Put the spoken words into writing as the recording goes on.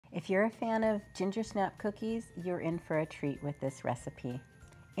If you're a fan of Gingersnap cookies, you're in for a treat with this recipe.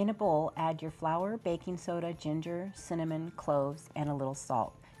 In a bowl, add your flour, baking soda, ginger, cinnamon, cloves, and a little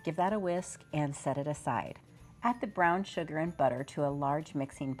salt. Give that a whisk and set it aside. Add the brown sugar and butter to a large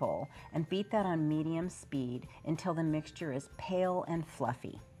mixing bowl and beat that on medium speed until the mixture is pale and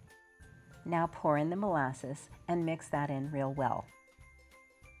fluffy. Now pour in the molasses and mix that in real well.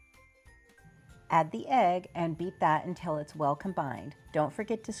 Add the egg and beat that until it's well combined. Don't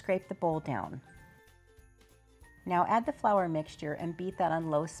forget to scrape the bowl down. Now add the flour mixture and beat that on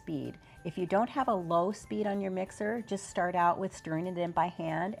low speed. If you don't have a low speed on your mixer, just start out with stirring it in by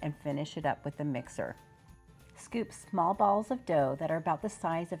hand and finish it up with the mixer. Scoop small balls of dough that are about the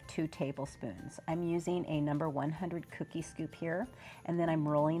size of 2 tablespoons. I'm using a number 100 cookie scoop here, and then I'm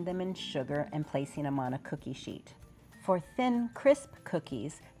rolling them in sugar and placing them on a cookie sheet. For thin, crisp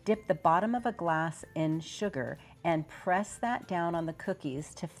cookies, dip the bottom of a glass in sugar and press that down on the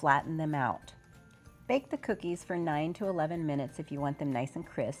cookies to flatten them out. Bake the cookies for 9 to 11 minutes if you want them nice and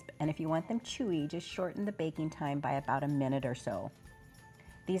crisp, and if you want them chewy, just shorten the baking time by about a minute or so.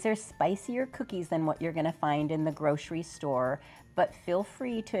 These are spicier cookies than what you're going to find in the grocery store, but feel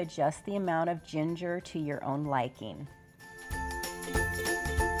free to adjust the amount of ginger to your own liking.